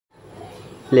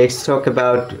Let's talk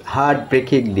about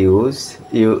heartbreaking news.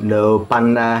 You know,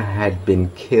 Panna had been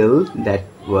killed. That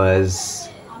was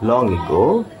long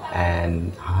ago,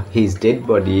 and his dead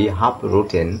body, half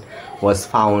rotten, was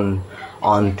found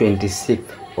on 26th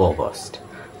August.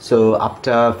 So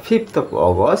after 5th of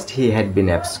August, he had been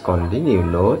absconding, you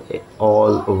know,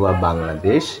 all over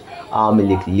Bangladesh. Army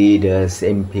League leaders,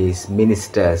 MPs,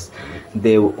 ministers,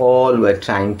 they all were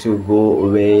trying to go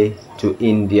away to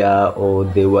India, or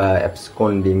they were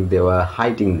absconding, they were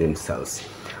hiding themselves.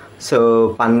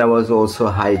 So Panna was also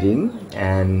hiding,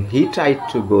 and he tried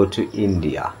to go to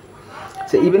India.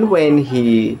 So even when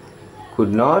he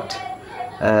could not,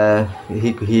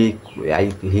 he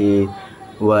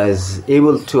was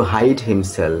able to hide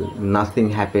himself. Nothing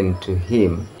happened to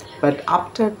him. But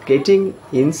after getting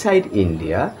inside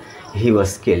India, he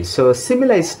was killed. So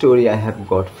similar story I have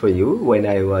got for you. When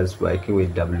I was working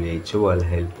with WHO, World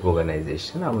Health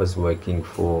Organization, I was working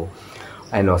for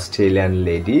an Australian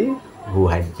lady who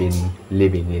had been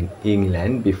living in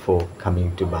England before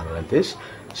coming to Bangladesh.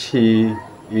 She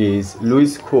is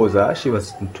Louise Koza. She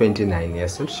was 29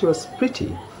 years old. She was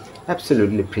pretty,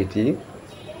 absolutely pretty.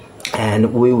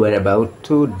 And we were about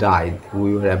to die.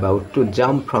 We were about to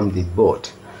jump from the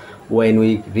boat. When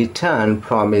we returned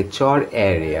from a Chor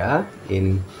area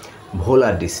in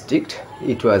Bhola district,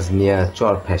 it was near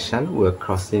Chor Pashan. We were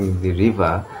crossing the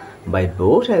river by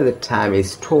boat. At the time, a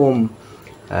storm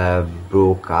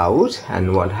broke out,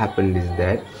 and what happened is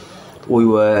that we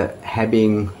were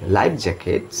having life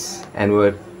jackets and we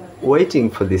were waiting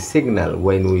for the signal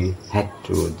when we had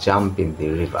to jump in the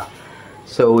river.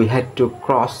 So we had to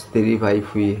cross the river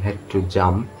if we had to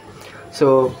jump.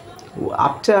 So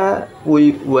after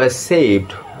we were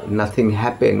saved, nothing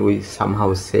happened, we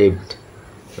somehow saved.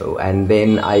 And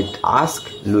then I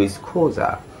asked Louise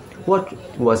Koza, what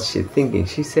was she thinking?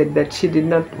 She said that she did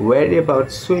not worry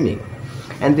about swimming.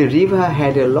 And the river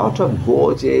had a lot of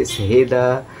gorges,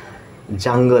 heather,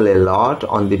 jungle a lot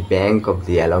on the bank of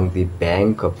along the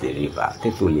bank of the river,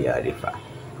 Tetulia River,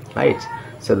 right?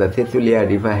 So the Tetulia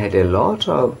River had a lot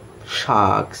of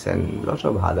sharks and a lot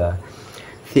of other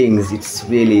things. It's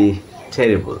really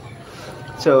terrible.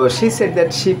 So she said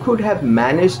that she could have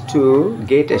managed to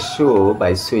get ashore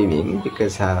by swimming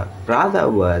because her brother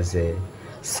was a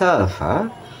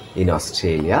surfer in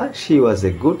Australia. She was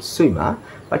a good swimmer,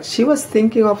 but she was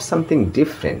thinking of something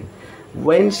different.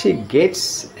 When she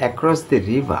gets across the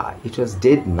river, it was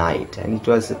dead night and it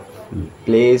was a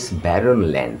place,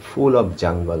 barren land, full of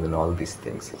jungle and all these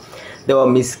things. There were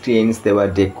miscreants, there were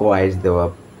dacoits, there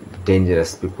were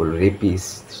dangerous people,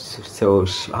 rapists. So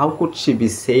how could she be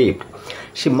saved?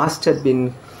 She must have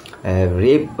been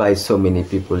raped by so many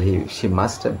people. She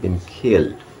must have been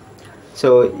killed.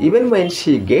 So even when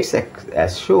she gets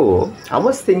ashore, I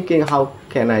was thinking, how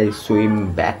can I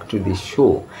swim back to the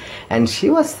shore? And she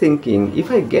was thinking, if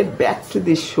I get back to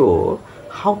the shore,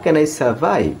 how can I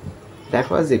survive? That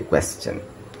was the question.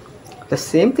 The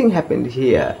same thing happened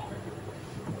here.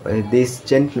 This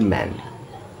gentleman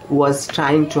was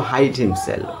trying to hide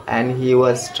himself, and he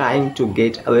was trying to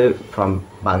get away from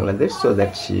Bangladesh so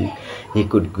that he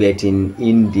could get in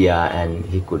India and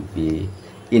he could be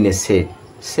in a safe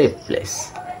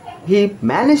place. He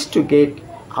managed to get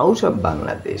out of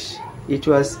Bangladesh. It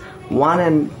was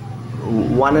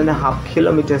 1.5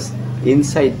 kilometers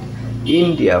inside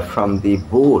India from the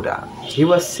border. He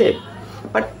was safe.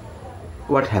 But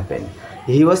what happened?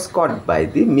 He was caught by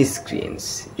the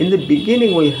miscreants. In the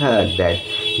beginning, we heard that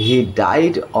he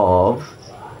died of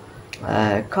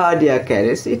cardiac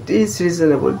arrest. It is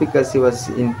reasonable because he was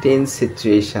in tense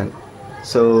situation.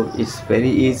 So it's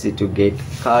very easy to get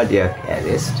cardiac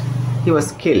arrest. He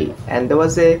was killed, and there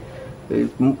was a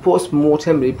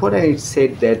post-mortem report, and it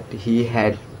said that he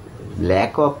had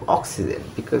lack of oxygen.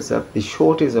 Because of the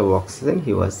shortage of oxygen,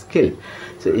 he was killed.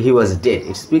 So he was dead.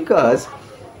 It's because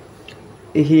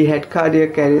he had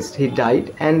cardiac arrest, he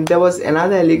died. And there was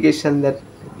another allegation that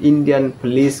Indian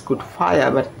police could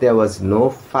fire, but there was no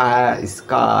fire,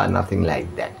 scar, nothing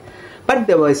like that. But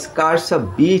there were scars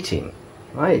of beating,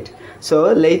 right?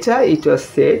 So later it was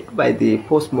said by the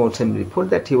post-mortem report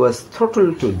that he was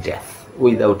throttled to death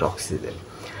without oxygen.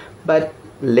 But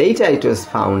later it was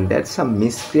found that some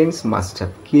miscreants must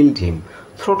have killed him,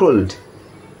 throttled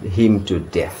him to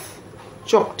death,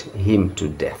 choked him to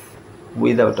death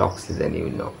without oxygen, you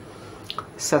know.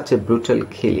 Such a brutal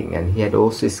killing, and he had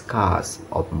also scars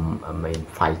of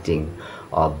fighting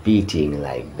or beating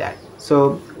like that.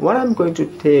 So what I'm going to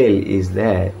tell is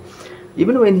that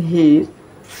even when he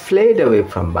fled away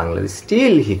from Bangladesh,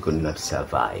 still he could not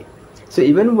survive. So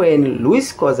even when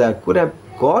Louise Koza could have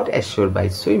got ashore by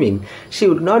swimming, she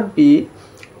would not be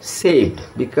saved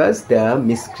because there are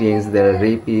miscreants, there are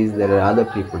rapists, there are other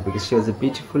people, because she was a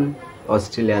beautiful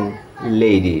Australian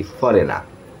lady, foreigner.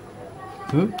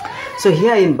 So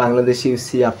here in Bangladesh, you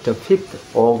see after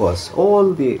 5th August,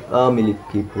 all the Army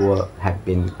people have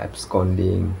been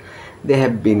absconding. They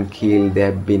have been killed. They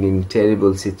have been in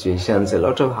terrible situations. A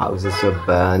lot of houses were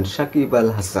burned. Shakib Al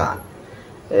Hassan,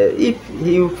 if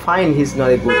you find he's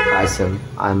not a good person,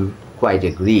 I'm quite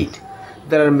agreed.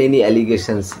 There are many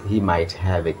allegations he might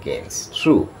have against,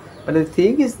 true. But the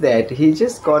thing is that he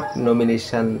just got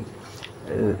nomination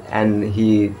and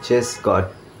he just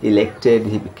got elected.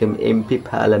 He became MP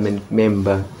Parliament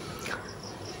member,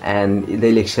 and the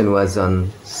election was on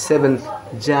 7th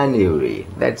January.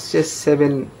 That's just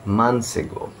 7 months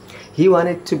ago. He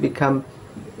wanted to become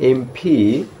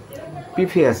MP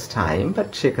previous time,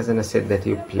 but Sheikh Hasina said that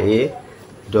you play,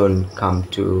 don't come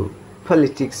to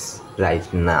politics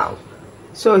right now.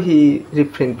 So he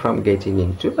refrained from getting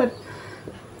into, but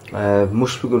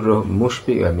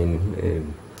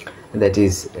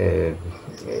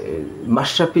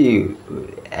Mashrafi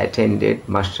attended.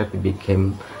 Mashrafi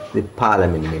became the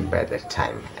parliament member at that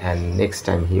time, and next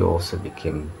time he also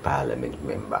became parliament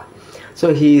member.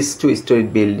 So his two-story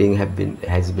building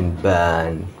has been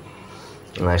burned.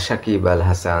 Shakib Al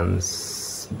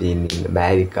Hassan's been in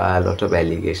America, a lot of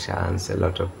allegations, a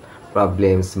lot of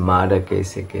problems, murder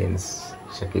case against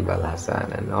Shakib Al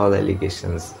Hassan and all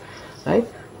allegations, right?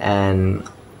 And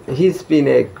he's been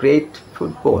a great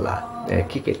footballer, a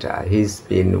cricketer. He's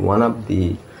been one of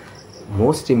the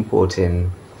most important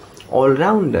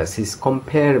all-rounders. He's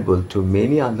comparable to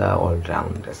many other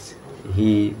all-rounders.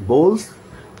 He bowls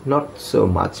not so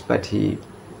much, but he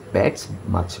bats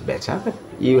much better. But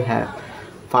you have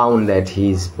found that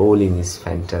his bowling is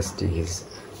fantastic. His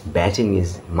batting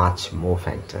is much more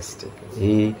fantastic.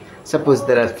 Suppose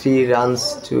there are 3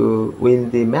 runs to win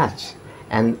the match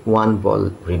and 1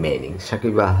 ball remaining.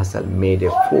 Shakib Al Hassan made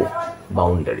a 4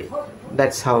 boundary.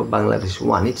 That's how Bangladesh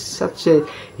won. It's such a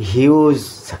huge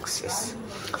success.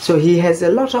 So he has a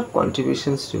lot of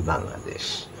contributions to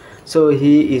Bangladesh. So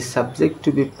he is subject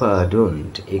to be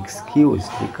pardoned,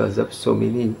 excused because of so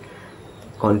many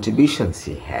contributions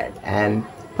he had. And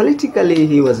politically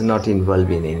he was not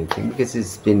involved in anything because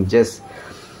it's been just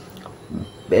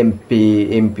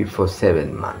MP for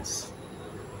 7 months.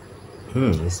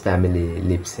 His family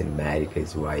lives in America.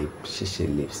 His wife, she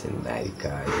lives in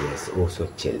America. He has also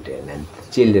children, and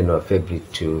children were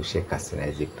favorite to Sheikh Hasina,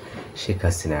 as if Sheikh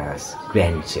Hasina's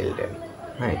grandchildren,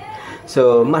 right?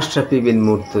 So Mashrafi bin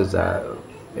Murtaza,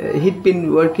 he'd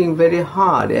been working very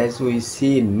hard, as we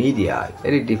see in media.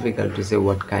 Very difficult to say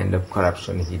what kind of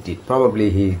corruption he did. Probably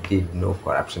he did no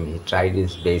corruption. He tried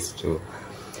his best to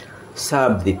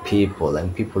serve the people,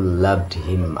 and people loved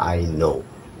him, I know.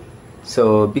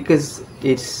 So because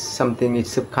it's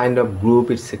a kind of group,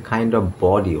 it's a kind of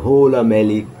body. Whole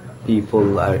Amali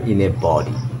people are in a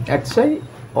body. That's why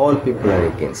all people are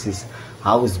against. His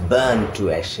house burned to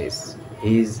ashes.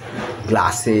 His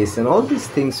glasses and all these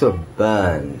things were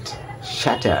burned,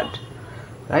 shattered.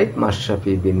 Right?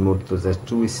 Mashrafi bin Murtaza's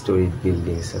 2-story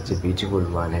building, such a beautiful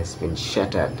one, has been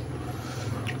shattered.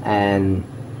 And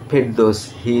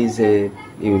Firdaus, he's a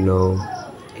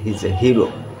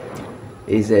hero.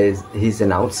 He's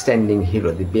an outstanding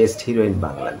hero, the best hero in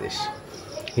Bangladesh.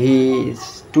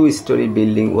 His 2-story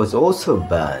building was also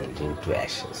burned into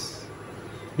ashes.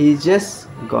 He just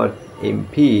got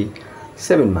MP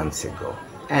 7 months ago,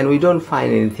 and we don't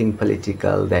find anything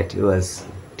political that was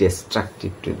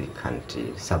destructive to the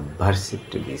country, subversive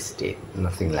to the state,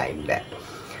 nothing like that.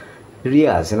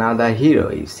 Riaz, another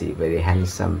hero, you see, very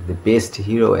handsome, the best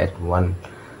hero at one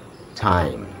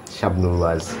time. Shabnur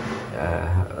was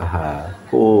her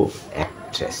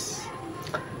co-actress,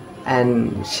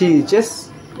 and she just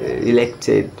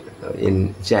elected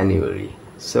in January.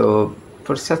 So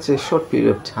for such a short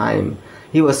period of time,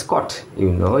 he was caught. He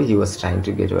was trying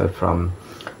to get away from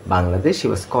Bangladesh. He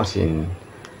was caught in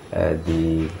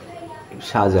the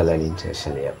Shah Jalan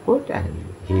International Airport, and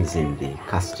he's in the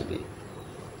custody.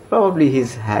 Probably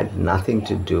he's had nothing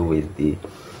to do with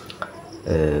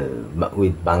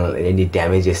any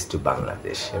damages to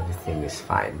Bangladesh. Everything is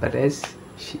fine. But as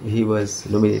he was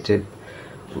nominated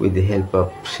with the help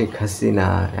of Sheikh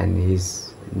Hasina, and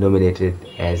he's nominated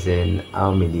as an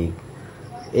Army League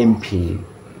MP,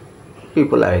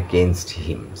 people are against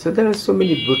him. So there are so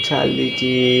many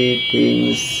brutality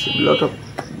things, a lot of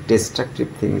destructive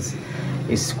things.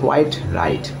 It's quite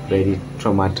right, very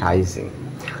traumatizing.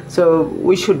 So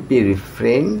we should be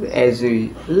refrained.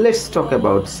 Let's talk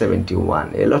about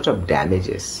 71, a lot of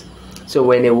damages. So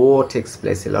when a war takes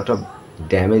place, a lot of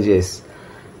damages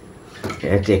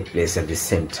take place at the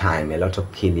same time. A lot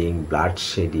of killing,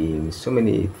 bloodshedding, so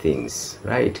many things,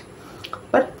 right?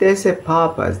 But there's a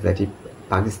purpose that if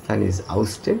Pakistan is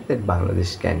ousted, that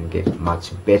Bangladesh can get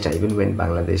much better. Even when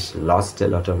Bangladesh lost a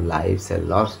lot of lives,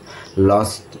 lost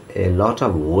a lot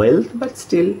of wealth, but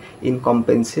still in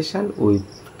compensation we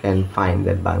can find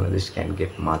that Bangladesh can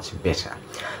get much better.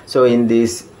 So in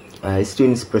this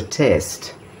students'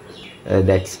 protest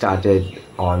that started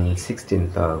on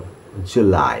 16th of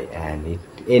July and it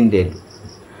ended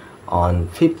on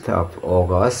 5th of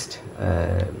August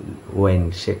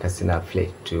when Sheikh Hasina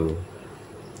fled to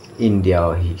India,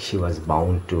 or she was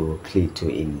bound to flee to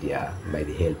India by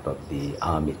the help of the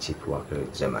army chief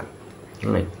Zaman.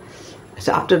 Right.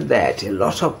 So after that, a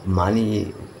lot of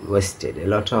money wasted, a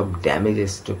lot of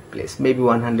damages took place. Maybe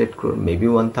 100 crore, maybe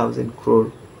 1000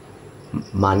 crore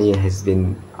money has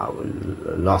been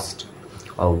lost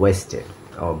or wasted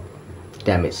or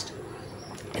damaged.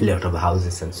 A lot of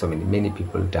houses and so many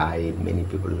people died, many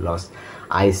people lost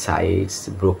eyesight,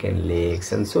 broken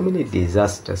legs, and so many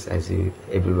disasters, as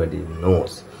everybody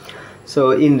knows.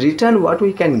 So in return, what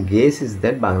we can guess is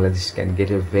that Bangladesh can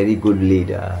get a very good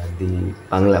leader. The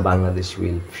Bangladesh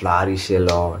will flourish a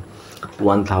lot.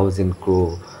 1000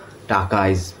 crore taka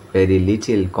is very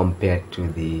little compared to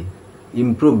the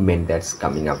improvement that's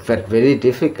coming up, but very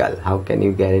difficult. How can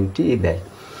you guarantee that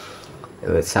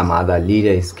some other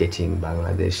leader is getting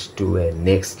Bangladesh to a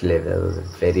next level,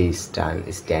 very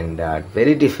standard,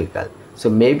 very difficult. So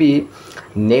maybe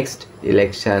next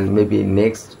election, maybe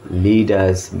next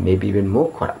leaders, maybe even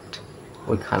more corrupt.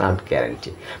 We cannot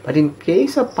guarantee. But in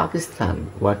case of Pakistan,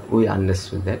 what we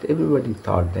understood that everybody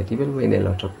thought that even when a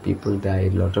lot of people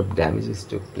died, a lot of damages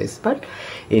took place, but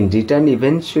in return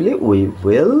eventually we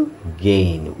will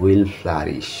gain, will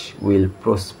flourish, will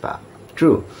prosper.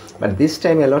 True, but this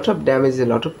time a lot of damage, a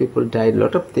lot of people died, a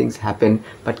lot of things happened,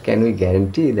 but can we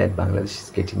guarantee that Bangladesh is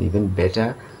getting even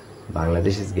better?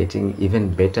 Bangladesh is getting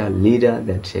even better leader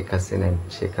than Sheikh Hasina and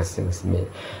Sheikh Hasina's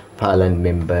parliament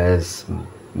members,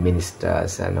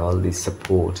 ministers, and all these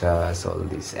supporters, all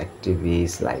these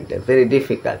activists like that. Very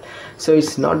difficult. So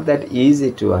it's not that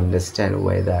easy to understand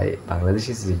whether Bangladesh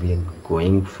is even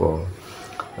going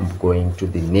to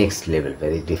the next level.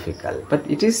 Very difficult. But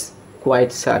it is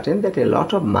quite certain that a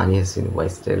lot of money has been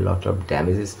wasted, a lot of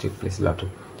damages took place, a lot of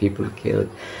people killed,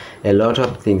 a lot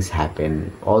of things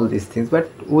happen, all these things.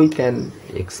 But we can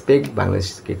expect Bangladesh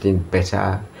is getting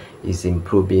better, is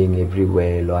improving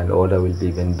everywhere, law and order will be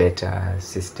even better,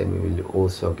 system will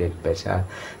also get better,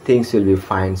 things will be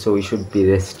fine. So we should be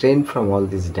restrained from all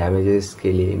these damages,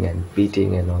 killing and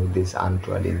beating and all these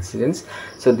untoward incidents.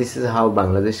 So this is how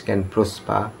Bangladesh can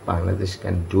prosper, Bangladesh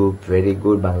can do very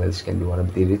good, Bangladesh can be one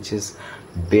of the richest,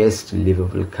 best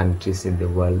livable countries in the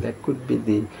world. That could be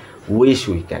the wish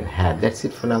we can have. That's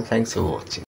it for now. Thanks for watching.